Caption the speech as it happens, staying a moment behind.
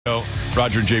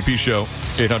Roger and JP Show,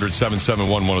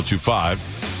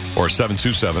 800-771-1025 or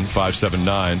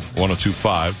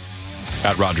 727-579-1025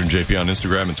 at Roger and JP on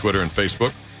Instagram and Twitter and Facebook.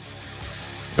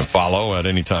 You can follow at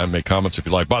any time, make comments if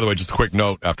you like. By the way, just a quick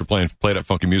note, after play that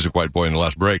funky music, White Boy, in the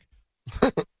last break,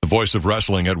 the voice of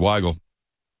wrestling, Ed Weigel,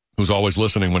 who's always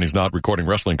listening when he's not recording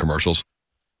wrestling commercials,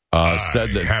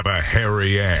 said that... have a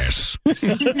hairy ass. No,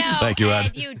 Thank you,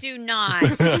 Ed. you do not.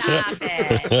 Stop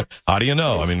it. How do you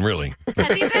know? I mean, really.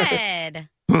 Because he said.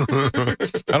 I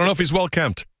don't know if he's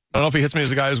well-kempt. I don't know if he hits me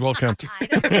as a guy who's well-kempt.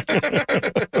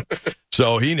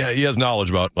 So he has knowledge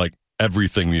about, like,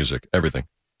 everything music, everything.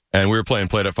 And we were playing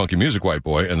Play That Funky Music, White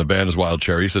Boy, and the band is Wild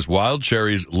Cherry. He says Wild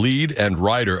Cherry's lead and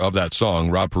writer of that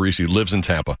song, Rob Parisi, lives in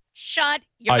Tampa. Shut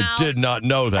your mouth. I did not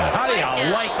know that. How do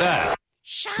you like that?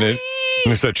 Shut And it.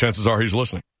 he said chances are he's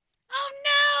listening. Oh, no.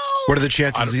 What are the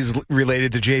chances he's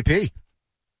related to JP?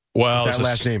 Well, That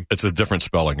last name. It's a different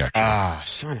spelling, actually. Ah,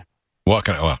 son of... What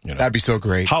can I, well, you know. That'd be so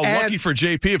great. How lucky for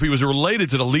JP if he was related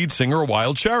to the lead singer of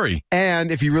Wild Cherry.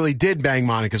 And if he really did bang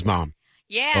Monica's mom.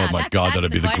 Yeah. Oh, my God, that'd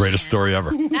be the greatest story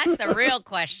ever. That's the real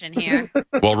question here.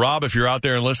 Well, Rob, if you're out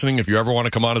there and listening, if you ever want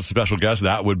to come on as a special guest,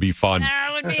 that would be fun. That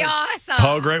would be awesome.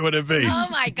 How great would it be? Oh,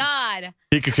 my God.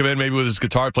 He could come in maybe with his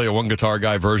guitar, play a one-guitar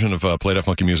guy version of Play That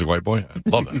Funky Music, White Boy. I'd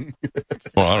love that.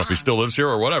 Well, I don't know if he still lives here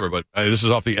or whatever, but this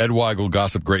is off the Ed Weigel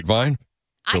Gossip Grapevine.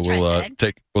 So I trust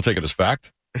Ed. we'll take it as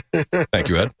fact. Thank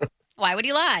you, Ed. Why would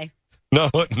he lie? No,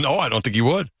 I don't think he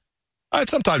would.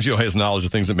 Sometimes, he has knowledge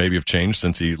of things that maybe have changed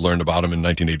since he learned about them in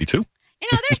 1982. You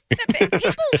know,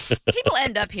 people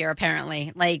end up here,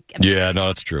 apparently. Yeah, no,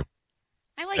 that's true.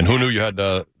 I like And that. who knew you had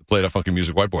Play That Funky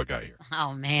Music White Boy guy here?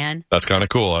 Oh, man. That's kind of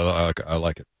cool. I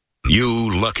like it.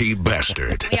 You lucky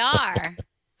bastard. We are.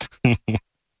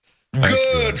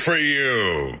 Good for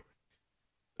you.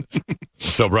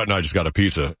 So Brett and I just got a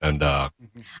pizza, and Oh,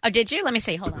 did you? Let me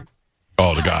see. Hold on.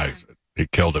 the guy, he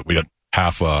killed it. We got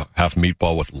half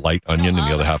meatball with light onion and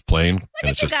the other half plain. Look and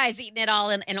at you guys eating it all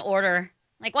in order.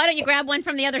 Like, why don't you grab one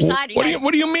from the other side?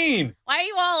 What do you mean? Why are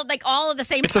you all of the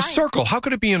same It's size? a circle. How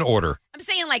could it be in order? I'm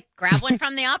saying, grab one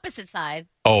from the opposite side.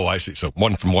 Oh, I see. So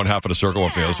one from one half of the circle,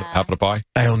 one from the other half of the pie?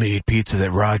 I only eat pizza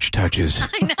that Raj touches.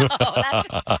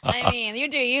 I know. You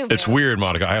do you. It's Bill. weird,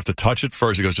 Monica. I have to touch it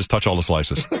first. He goes, just touch all the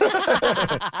slices.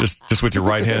 just with your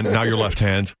right hand, now your left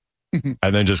hand,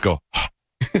 and then just go. I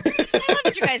love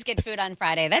that you guys get food on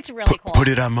Friday. That's really cool. Put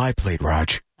it on my plate,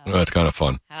 Raj. Oh, that's kind of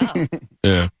fun. Oh.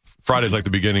 Yeah. Friday's like the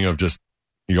beginning of just,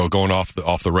 going off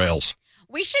the rails.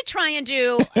 We should try and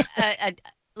do a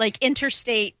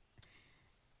interstate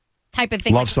type of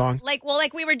thing. Love song? Like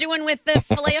we were doing with the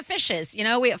fillet of fishes.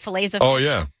 We have fillets of fish. Oh,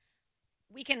 yeah.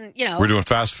 We can, We're doing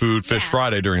fast food Fish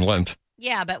Friday during Lent.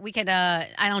 Yeah, but we could, I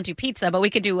don't do pizza, but we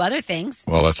could do other things.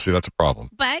 Well, that's a problem.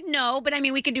 But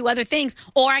we could do other things.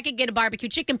 Or I could get a barbecue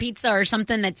chicken pizza or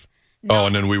something that's... Oh,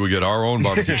 and then we would get our own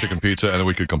barbecue chicken pizza, and then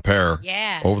we could compare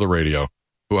over the radio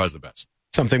who has the best.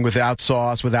 Something without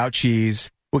sauce, without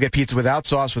cheese. We'll get pizza without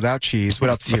sauce, without cheese. What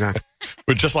else do you got?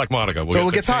 But just like Monica.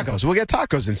 We'll get tacos. We'll get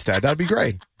tacos instead. That'd be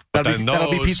great.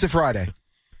 That'll be Pizza Friday.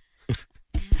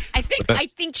 I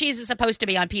think cheese is supposed to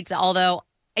be on pizza, although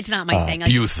it's not my thing.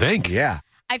 You think? Yeah.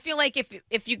 I feel like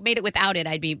if you made it without it,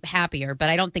 I'd be happier, but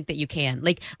I don't think that you can.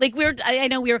 I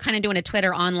know we were kind of doing a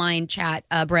Twitter online chat,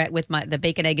 Brett, with the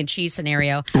bacon, egg, and cheese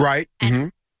scenario. Right.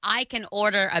 And I can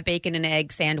order a bacon and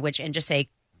egg sandwich and just say,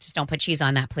 just don't put cheese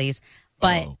on that, please.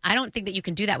 But I don't think that you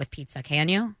can do that with pizza, can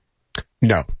you?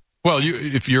 No. Well,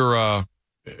 if you're,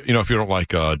 if you don't like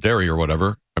dairy or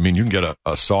whatever, I mean, you can get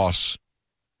a sauce.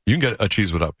 You can get a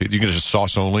cheese without pizza. You can get just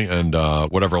sauce only and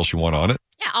whatever else you want on it.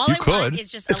 Yeah, all I want is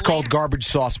just It's called garbage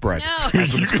sauce bread. No.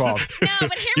 That's what it's called. No,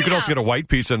 but hear me out. You can also get a white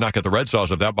pizza and not get the red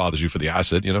sauce if that bothers you for the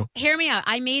acid, Hear me out.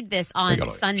 I made this on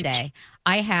Sunday.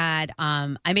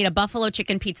 I made a buffalo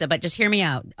chicken pizza, but just hear me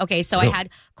out. Okay, so I had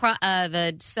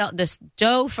the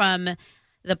dough from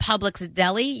the Publix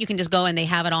deli. You can just go and they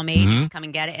have it all made. You just come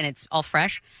and get it, and it's all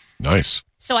fresh. Nice.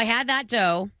 So I had that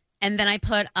dough, and then I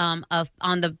put on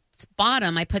the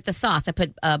bottom, I put the sauce. I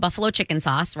put buffalo chicken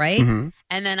sauce, right?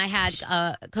 And then I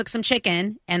had cooked some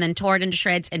chicken and then tore it into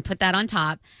shreds and put that on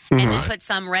top. And then put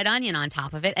some red onion on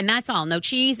top of it. And that's all. No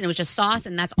cheese. And it was just sauce.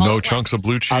 And that's all. No chunks of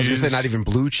blue cheese. I was going to say not even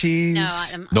blue cheese.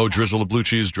 No drizzle of blue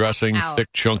cheese dressing. Out. Thick,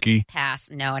 chunky.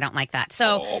 Pass. No, I don't like that.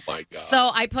 So, oh my God.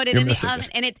 So I put it in the oven,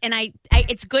 and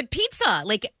it's good pizza.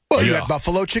 Well, you got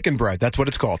buffalo chicken bread. That's what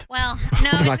it's called. Well, no,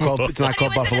 it's not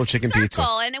called buffalo chicken pizza.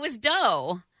 And it was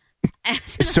dough.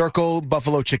 Circle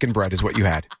buffalo chicken bread is what you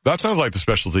had. That sounds like the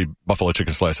specialty buffalo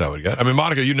chicken slice I would get. I mean,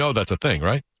 Monica, that's a thing,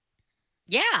 right?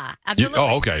 Yeah, absolutely.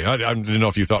 Okay. I didn't know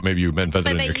if you thought maybe you meant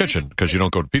invented it in your kitchen because you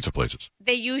don't go to pizza places.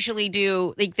 They usually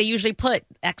do. They usually put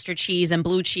extra cheese and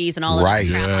blue cheese and all of that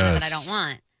crap on it that I don't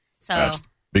want. So that's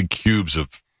big cubes of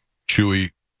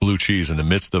chewy blue cheese in the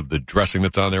midst of the dressing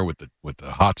that's on there with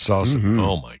the hot sauce. Mm-hmm.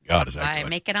 Oh my God, is that I good?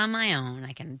 make it on my own.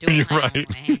 I can do it my own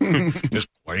way. Just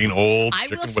plain old I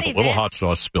chicken will with say a little this, hot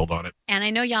sauce spilled on it. And I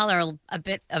know y'all are a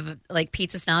bit of like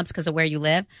pizza snobs because of where you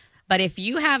live, but if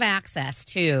you have access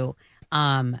to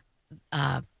Walmart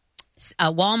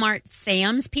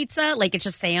Sam's pizza, like it's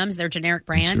just Sam's, their generic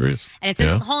brand, and it's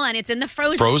in it's in the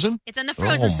frozen. It's in the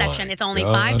frozen section. It's only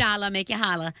 $5. Make you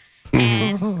holla.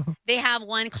 And they have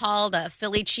one called a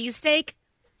Philly cheesesteak,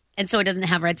 and so it doesn't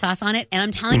have red sauce on it. And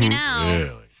I'm telling you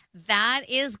now, that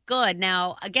is good.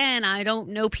 Now, again, I don't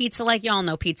know pizza like y'all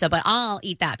know pizza, but I'll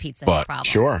eat that pizza. No problem.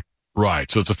 Sure. Right.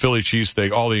 So it's a Philly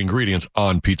cheesesteak, all the ingredients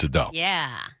on pizza dough.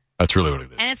 Yeah. That's really what it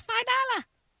is. And it's $5.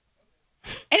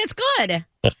 And it's good.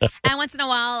 And once in a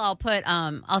while, I'll put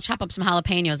I'll chop up some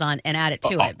jalapenos on and add it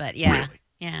to it. But yeah, really?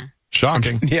 Yeah.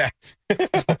 Shocking. Yeah.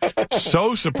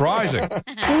 So surprising.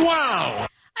 Wow.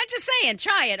 I'm just saying,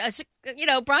 try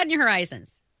it. Broaden your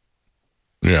horizons.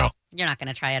 Yeah. You're not going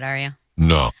to try it, are you?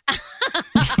 No.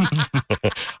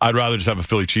 I'd rather just have a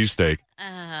Philly cheesesteak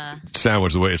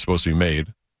sandwich the way it's supposed to be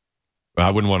made. I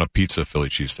wouldn't want a pizza Philly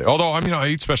cheesesteak. Although, I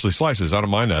eat specialty slices. I don't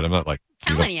mind that. I'm not like...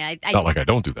 Telling you. Not like I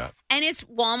don't do that. And it's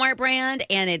Walmart brand,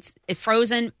 and it's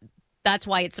frozen. That's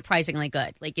why it's surprisingly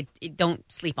good. Like, it don't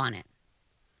sleep on it.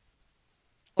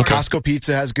 Costco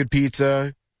Pizza has good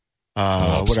pizza.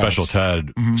 Special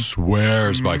Ted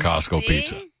swears by Costco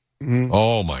Pizza. Mm-hmm.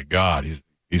 Oh, my God.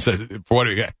 He says, for what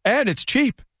do you get? And it's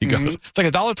cheap. He goes, it's like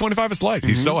 $1.25 a slice.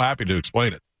 He's so happy to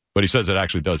explain it. But he says it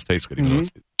actually does taste good. Even though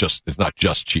it's not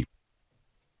just cheap.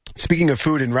 Speaking of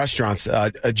food in restaurants,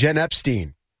 Jen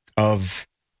Epstein of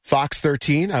Fox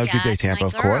 13, Good Day Tampa,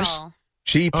 of course.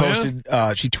 She posted,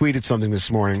 she tweeted something this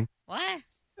morning. What?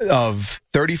 Of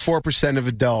 34% of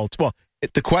adults. Well,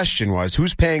 the question was,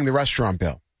 who's paying the restaurant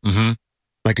bill? Mm-hmm.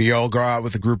 Like you all go out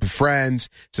with a group of friends.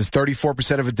 It says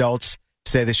 34% of adults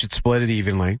say they should split it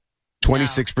evenly.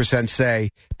 26% say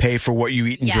pay for what you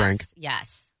eat and drink.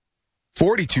 Yes.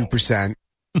 42%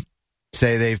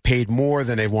 say they've paid more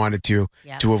than they wanted to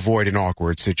avoid an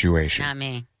awkward situation. Not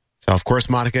me. So, of course,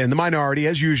 Monica in the minority,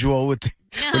 as usual, when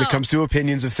it comes to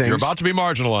opinions of things. You're about to be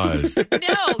marginalized.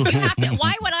 No, you have to.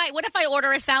 Why would I? What if I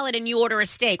order a salad and you order a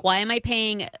steak? Why am I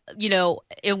paying,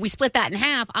 if we split that in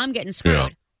half, I'm getting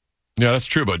screwed. Yeah, that's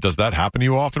true. But does that happen to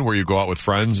you often where you go out with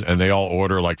friends and they all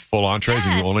order like full entrees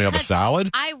and you only have a salad?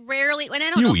 I rarely, and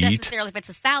I don't know necessarily if it's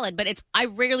a salad, but I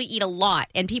rarely eat a lot.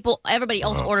 And everybody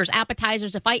else orders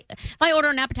appetizers. If I order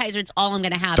an appetizer, it's all I'm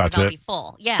going to have because I'll be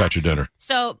full. Yeah. That's your dinner.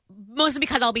 So mostly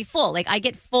because I'll be full. Like I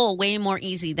get full way more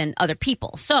easy than other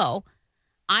people. So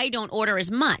I don't order as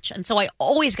much. And so I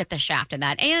always get the shaft in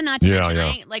that. And not to mention,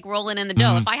 I ain't like rolling in the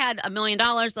dough. If I had $1 million,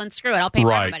 then screw it. I'll pay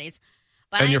for everybody's.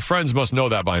 But your friends must know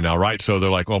that by now, right? So they're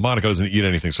like, well, Monica doesn't eat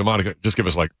anything. So Monica, just give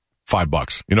us like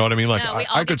 $5. You know what I mean? Like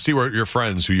I could see where your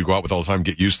friends who you go out with all the time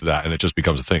get used to that, and it just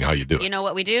becomes a thing how you do it. You know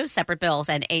what we do? Separate bills,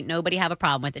 and ain't nobody have a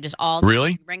problem with it. Just all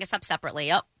really bring us up separately.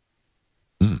 Yep.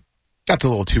 That's a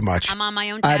little too much. I'm on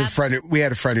my own tab. We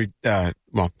had a friend who,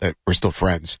 we're still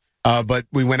friends, but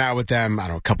we went out with them, I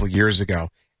don't know, a couple of years ago,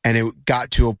 and it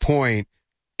got to a point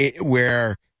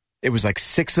where it was like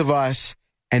 6 of us.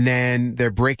 And then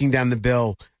they're breaking down the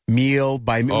bill meal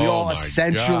by meal. We all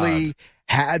essentially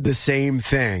had the same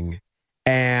thing.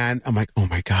 And I'm like, oh,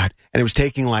 my God. And it was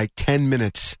taking like 10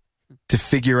 minutes to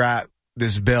figure out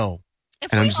this bill.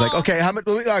 And I'm just like, okay, how much?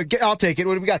 I'll take it.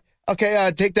 What do we got? Okay,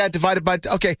 take that divided by...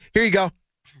 Okay, here you go.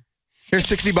 Here's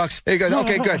 $60. There you go.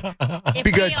 Okay, good.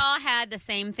 If we all had the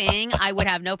same thing, I would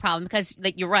have no problem because,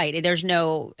 like, you're right. There's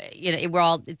no, we're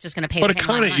all just going to pay. But it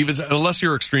kind of evens, unless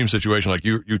you're extreme situation like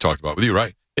you talked about with you,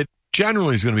 right? It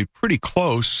generally is going to be pretty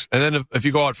close. And then if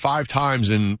you go out 5 times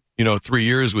in 3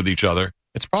 years with each other,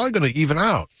 it's probably going to even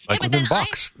out, like with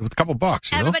a couple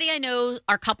bucks. Everybody I know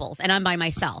are couples, and I'm by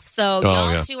myself. So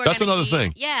y'all two are that's another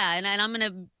thing. Yeah, and I'm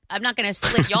not going to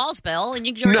split y'all's bill, and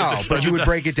no, but you would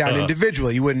break it down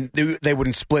individually. They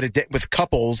wouldn't split it with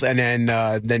couples and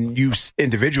then you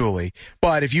individually.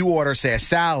 But if you order, say, a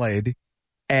salad,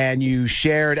 and you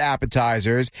shared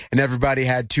appetizers, and everybody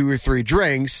had 2 or 3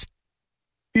 drinks,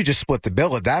 you just split the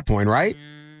bill at that point, right?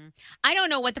 I don't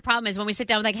know what the problem is when we sit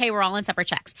down like, hey, we're all on separate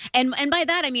checks. And by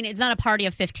that, I mean, it's not a party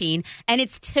of 15. And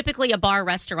it's typically a bar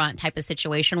restaurant type of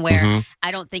situation where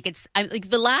I don't think like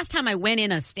the last time I went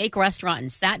in a steak restaurant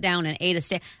and sat down and ate a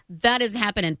steak, that hasn't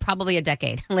happened in probably a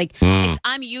decade. Like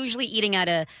I'm usually eating at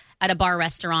a bar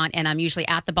restaurant, and I'm usually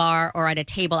at the bar or at a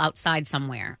table outside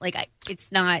somewhere. Like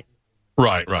it's not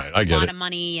right. I get a lot it. of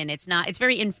money, and it's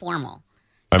very informal.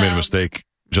 I made a mistake.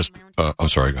 I'm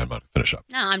sorry. Go ahead, bud. Finish up.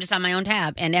 No, I'm just on my own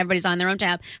tab, and everybody's on their own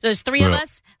tab. So there's three of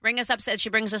us. Bring us up. She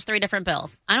brings us 3 different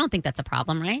bills. I don't think that's a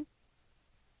problem, right?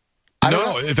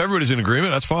 No, if everybody's in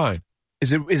agreement, that's fine.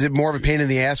 Is it more of a pain in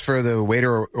the ass for the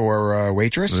waiter or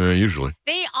waitress? Usually.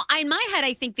 In my head,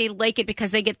 I think they like it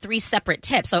because they get 3 separate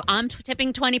tips. So I'm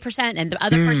tipping 20%, and the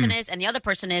other person is, and the other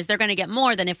person is. They're going to get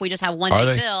more than if we just have one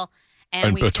big bill.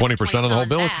 And we 20% of the whole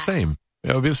bill, it's the same.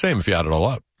 It would be the same if you add it all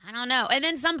up. I don't know. And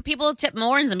then some people tip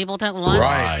more and some people tip less.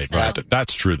 Right.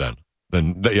 That's true then.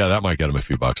 Yeah, that might get him a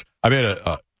few bucks. I made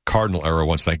a cardinal error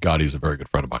once. Thank God he's a very good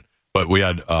friend of mine. But we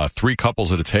had 3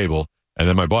 couples at a table, and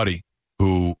then my buddy,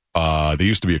 who they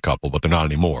used to be a couple, but they're not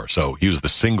anymore. So he was the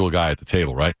single guy at the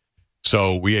table, right?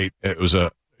 So we ate. It was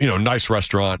a nice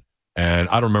restaurant, and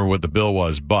I don't remember what the bill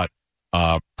was, but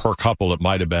per couple it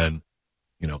might have been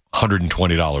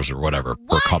 $120 or whatever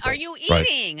per couple. What are you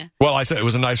eating? Right? Well, I said it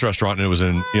was a nice restaurant, and it was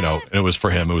and it was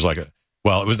for him. It was like it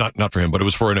was not for him, but it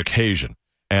was for an occasion.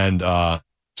 And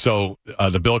so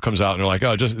the bill comes out, and they're like,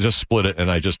 oh, just split it.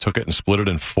 And I just took it and split it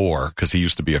in 4 because he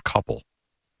used to be a couple.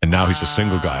 And now he's a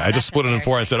single guy. I just split it in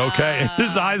 4. I said, okay. And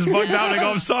his eyes bugged out. I go,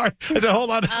 I'm sorry. I said,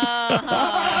 hold on.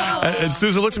 And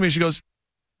Susan looks at me. She goes,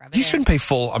 you shouldn't pay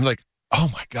full. I'm like, oh,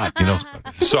 my God.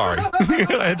 Sorry.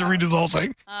 I had to redo the whole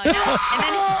thing. No.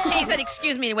 And then he said,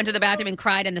 excuse me, and went to the bathroom and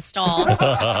cried in the stall.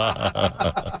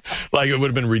 Like it would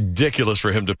have been ridiculous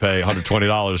for him to pay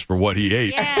 $120 for what he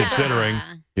ate, considering,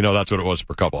 that's what it was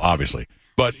per couple, obviously.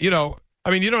 But, you don't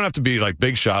have to be like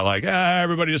big shot, like,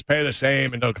 everybody just pay the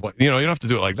same and don't complain. You don't have to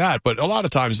do it like that. But a lot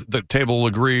of times the table will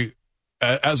agree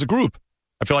as a group.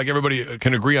 I feel like everybody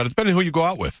can agree on it, depending on who you go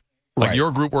out with. Like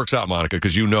your group works out, Monica,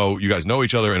 because you guys know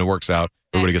each other and it works out.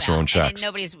 Everybody gets their own checks.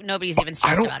 And nobody's even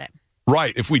stressed about it.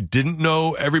 Right. If we didn't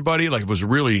know everybody, like it was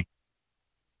really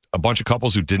a bunch of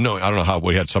couples who didn't know, I don't know how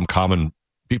we had some common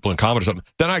people in common or something,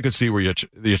 then I could see where you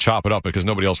chop it up because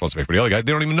nobody else wants to pay for the other guy.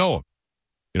 They don't even know him.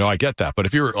 I get that. But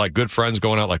if you're like good friends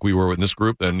going out like we were in this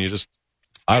group, then you just,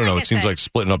 I don't know. It seems like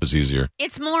splitting up is easier.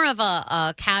 It's more of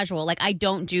a casual, like I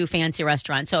don't do fancy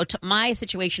restaurants. So my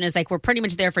situation is like we're pretty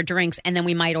much there for drinks and then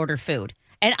we might order food.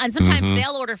 And sometimes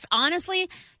they'll order, honestly,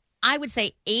 I would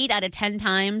say 8 out of 10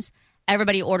 times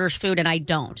everybody orders food and I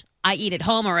don't. I eat at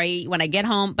home or I eat when I get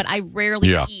home, but I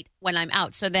rarely eat when I'm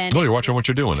out. So then, you're watching what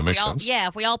you're doing. It makes sense. Yeah,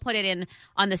 if we all put it in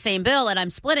on the same bill and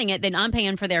I'm splitting it, then I'm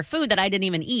paying for their food that I didn't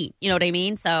even eat. You know what I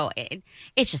mean? So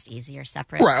it's just easier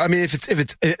separate. Right. I mean, if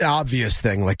it's an obvious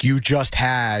thing, like you just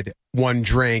had one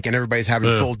drink and everybody's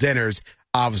having full dinners,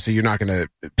 obviously you're not going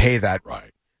to pay that. Right.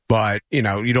 But you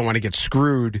don't want to get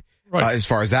screwed as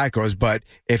far as that goes. But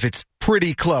if it's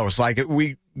pretty close, like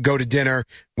we go to dinner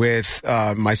with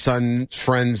my son's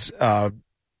friends'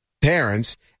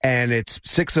 parents, and it's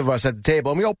 6 of us at the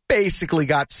table, and we all basically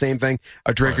got the same thing,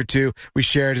 a drink or two. We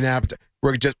shared an appetite.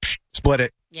 We're just split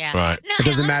it. Yeah. Right. No, it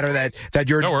doesn't matter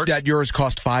that yours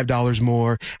cost $5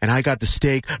 more, and I got the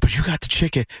steak, but you got the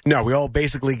chicken. No, we all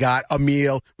basically got a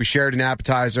meal. We shared an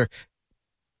appetizer,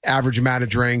 average amount of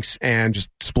drinks, and just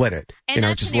split it. And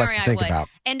just less to think about.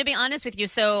 And to be honest with you,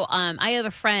 so I have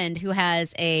a friend who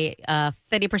has a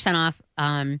 50%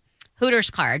 off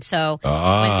Hooters card. So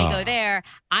when we go there,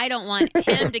 I don't want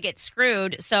him to get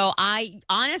screwed. So I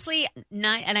honestly,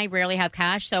 and I rarely have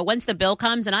cash. So once the bill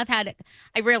comes, and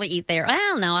I rarely eat there.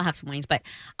 Well, no, I'll have some wings, but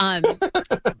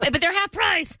they're half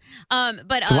price.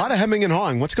 But it's a lot of hemming and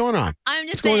hawing. What's going on?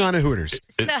 What's going on at Hooters?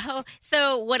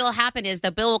 So what'll happen is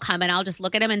the bill will come, and I'll just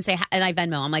look at him and say, and I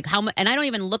Venmo. I'm like, how much? And I don't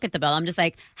even look at the bill. I'm just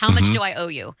like, how much do I owe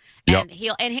you? And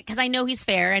because I know he's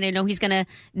fair, and I know he's gonna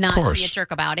not be a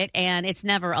jerk about it, and it's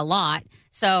never a lot.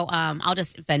 So I'll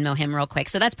just Venmo him real quick.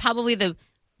 So that's probably the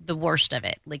worst of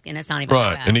it. Like, and it's not even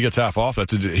right. Bad. And he gets half off.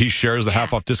 He shares the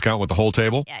half off discount with the whole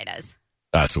table. Yeah, he does.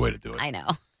 That's the way to do it. I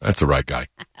know. That's the right guy.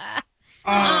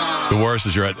 The worst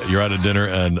is you're at a dinner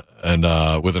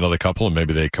and with another couple, and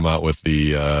maybe they come out with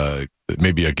the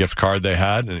maybe a gift card they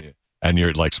had, and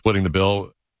you're like splitting the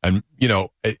bill, and you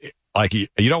don't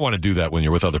want to do that when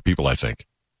you're with other people. I think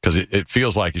because it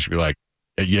feels like you should be like,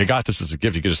 you got this as a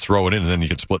gift. You can just throw it in, and then you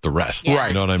can split the rest. Yeah. Right.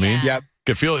 You know what I mean? Yeah.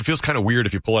 Yep. It feels kind of weird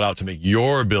if you pull it out to make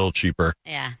your bill cheaper.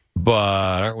 Yeah.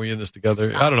 But aren't we in this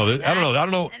together? I don't know. I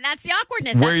don't know. And that's the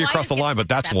awkwardness. Where that's you why cross the line, but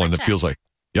that's one that feels like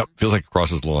Yep, feels like it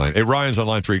crosses the line. Hey, Ryan's on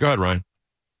line 3. Go ahead, Ryan.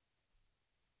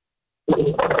 Hey,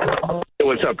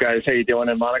 what's up, guys? How you doing?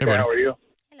 And Monica, Hey, buddy. how are you?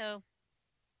 Hello.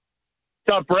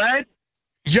 What's up, Brett?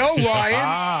 Yo,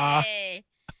 Ryan. Hey.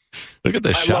 Look at the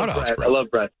I shout love outs, Brett. bro. I love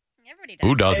Brett. Everybody does.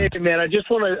 Who doesn't? Hey, man, I just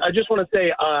want to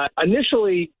say,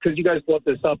 initially, because you guys brought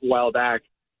this up a while back,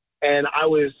 and I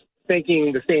was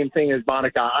thinking the same thing as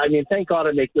Monica. I mean, thank God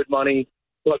I make good money.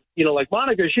 But, like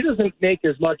Monica, she doesn't make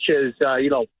as much as,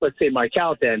 let's say my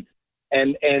accountant.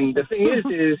 And the thing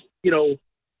is,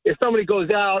 if somebody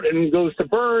goes out and goes to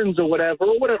Burns or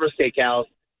whatever steakhouse,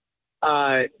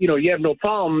 you have no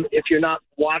problem if you're not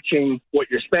watching what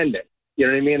you're spending. You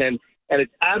know what I mean? And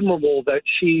it's admirable that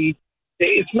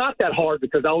it's not that hard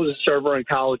because I was a server in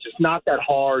college. It's not that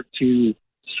hard to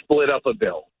split up a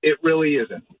bill. It really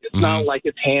isn't. It's not like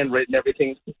it's handwritten.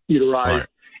 Everything's computerized. Right.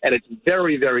 And it's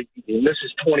very, very easy. And this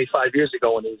is 25 years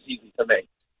ago, and it was easy to make.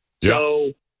 Yeah.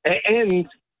 So, and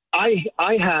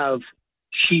I have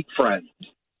cheap friends,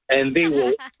 and they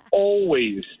will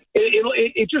always.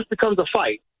 It just becomes a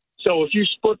fight. So if you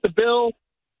split the bill,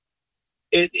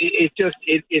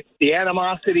 it's the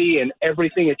animosity and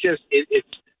everything. It's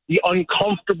the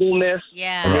uncomfortableness.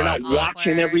 Yeah. And you're Right. not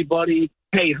watching everybody.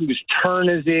 Hey, whose turn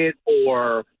is it?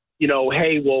 Or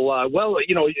hey,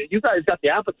 you guys got the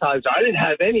appetizer. I didn't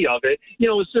have any of it.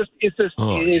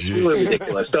 It's really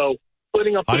ridiculous. So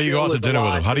splitting up. How the do you go bill out to is a dinner with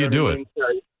lot, them? How do you do it?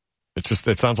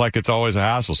 It sounds like it's always a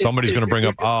hassle. Somebody's going to bring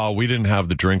up, we didn't have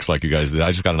the drinks like you guys did.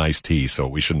 I just got an iced tea, so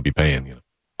we shouldn't be paying.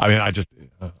 I mean, I don't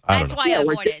That's know. why I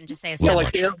avoid it and just say it's Yeah, so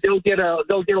like much. they'll get a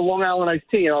Long Island iced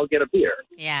tea, and I'll get a beer.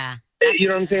 Yeah. You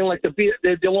know what I'm saying? Like the beer,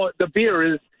 the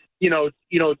beer is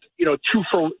two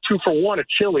for one at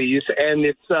Chili's, and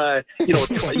it's an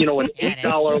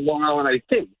 $8 Long Island iced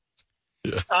tea.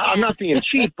 Yeah. I'm not being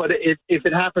cheap, but if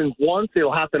it happens once,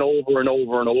 it'll happen over and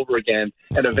over and over again,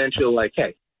 and eventually, like,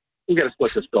 hey, we got to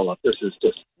split this bill up. This is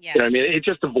just, Yeah. you know what I mean? It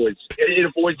just avoids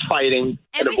fighting.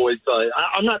 And It avoids.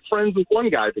 I'm not friends with one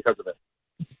guy because of it.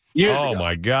 Years Oh, ago.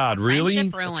 my God. Really?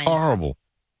 Friendship That's ruined. horrible.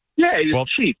 Yeah, it's Well-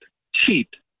 cheap.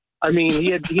 I mean, he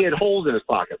had holes in his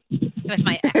pocket. It was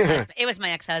my ex-husband. It was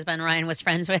my ex-husband. Ryan was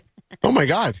friends with. Oh, my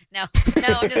God. No,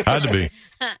 just Had to be.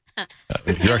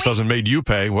 Your ex-husband made you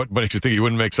pay. What makes you think you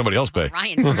wouldn't make somebody else pay?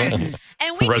 Ryan's rude.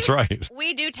 And That's right.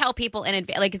 We do tell people in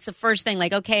advance, like it's the first thing,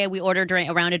 like, okay, we order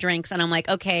a round of drinks, and I'm like,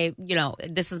 okay,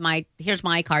 here's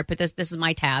my card, but this is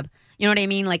my tab. You know what I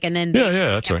mean? Like, and then Yeah,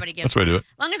 that's right. everybody That's the way to do it.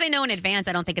 As long as I know in advance,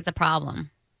 I don't think it's a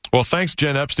problem. Well, thanks,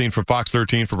 Jen Epstein from Fox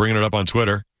 13 for bringing it up on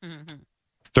Twitter. Mm-hmm.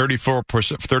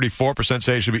 34%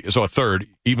 say it should be, so a third,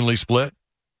 evenly split.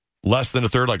 Less than a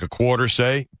third, like a quarter,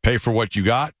 say, pay for what you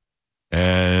got.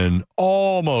 And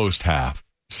almost half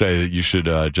say that you should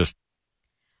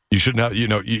you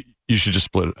should just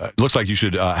split it. It looks like you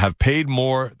should have paid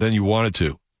more than you wanted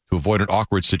to avoid an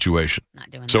awkward situation. Not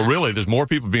doing So that. really, there's more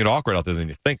people being awkward out there than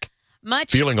you think,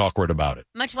 feeling awkward about it.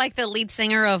 Much like the lead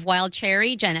singer of Wild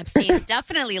Cherry, Jen Epstein,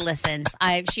 definitely listens.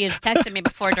 She has texted me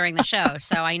before during the show,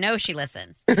 so I know she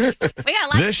listens. We got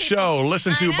lots This of people. show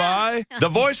listened to by the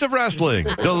voice of wrestling,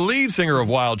 the lead singer of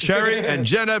Wild Cherry, and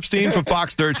Jen Epstein from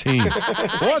Fox 13.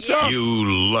 What's up?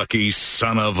 You lucky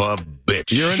son of a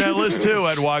bitch. You're in that list too,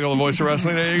 Ed Weigel, the voice of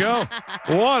wrestling. There you go.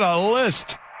 What a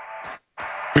list.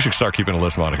 We should start keeping a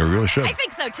list, Monica. We really should. I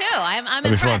think so too. I'm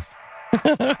That'd be fun. impressed.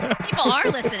 People are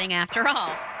listening after all.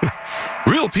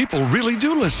 Real people really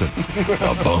do listen.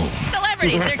 Boom.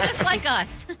 Celebrities, they're just like us.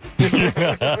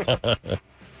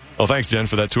 Well, thanks, Jen,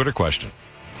 for that Twitter question.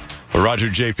 Roger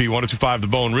JP, 1025 The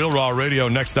Bone, Real Raw Radio.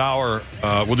 Next hour,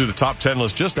 we'll do the top 10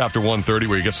 list just after 1:30,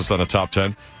 where you guess what's on the top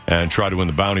 10 and try to win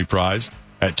the bounty prize.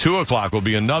 At 2 o'clock will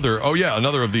be another of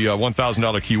the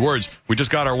 $1,000 keywords. We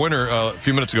just got our winner a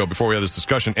few minutes ago before we had this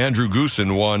discussion. Andrew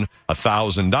Goosen won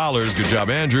 $1,000. Good job,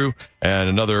 Andrew. And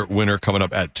another winner coming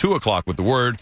up at 2 o'clock with the word